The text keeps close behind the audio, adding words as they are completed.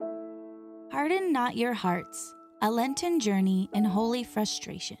Harden not your hearts, a Lenten journey in holy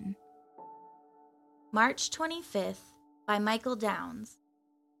frustration. March 25th, by Michael Downs.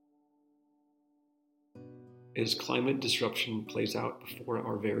 As climate disruption plays out before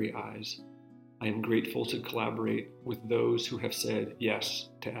our very eyes, I am grateful to collaborate with those who have said yes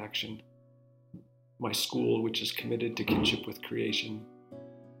to action. My school, which is committed to kinship with creation,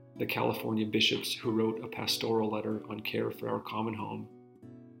 the California bishops who wrote a pastoral letter on care for our common home,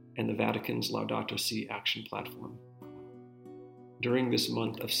 and the Vatican's Laudato Si action platform. During this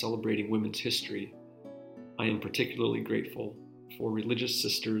month of celebrating women's history, I am particularly grateful for religious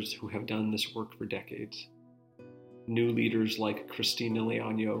sisters who have done this work for decades. New leaders like Christina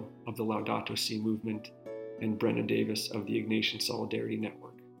Leaño of the Laudato Si movement and Brenna Davis of the Ignatian Solidarity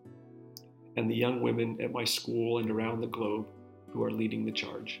Network, and the young women at my school and around the globe who are leading the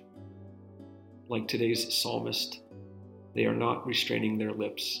charge. Like today's psalmist, they are not restraining their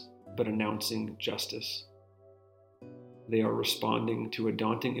lips, but announcing justice. They are responding to a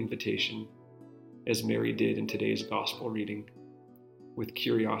daunting invitation, as Mary did in today's gospel reading, with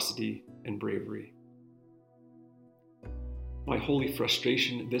curiosity and bravery. My holy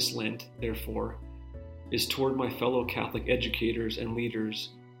frustration this Lent, therefore, is toward my fellow Catholic educators and leaders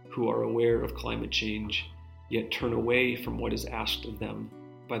who are aware of climate change, yet turn away from what is asked of them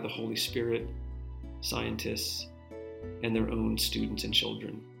by the Holy Spirit, scientists, and their own students and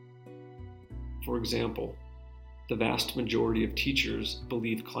children. For example, the vast majority of teachers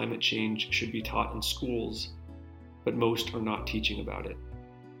believe climate change should be taught in schools, but most are not teaching about it.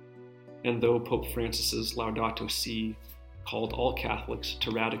 And though Pope Francis's Laudato Si called all Catholics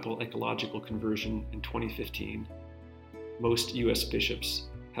to radical ecological conversion in 2015, most U.S. bishops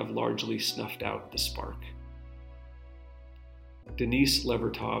have largely snuffed out the spark. Denise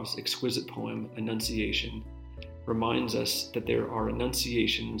Levertov's exquisite poem, Annunciation, reminds us that there are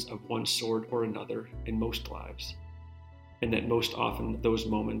annunciations of one sort or another in most lives, and that most often those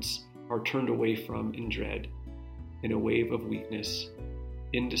moments are turned away from in dread, in a wave of weakness,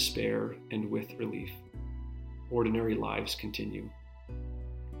 in despair and with relief. Ordinary lives continue.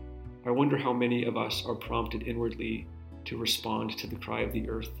 I wonder how many of us are prompted inwardly to respond to the cry of the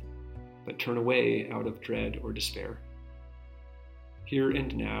earth, but turn away out of dread or despair. Here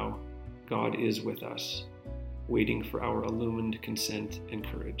and now, God is with us, waiting for our illumined consent and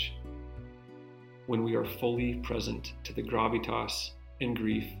courage. When we are fully present to the gravitas and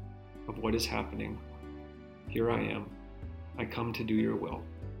grief of what is happening, here I am, I come to do your will.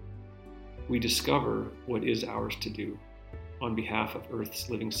 We discover what is ours to do on behalf of Earth's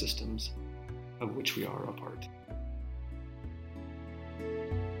living systems, of which we are a part.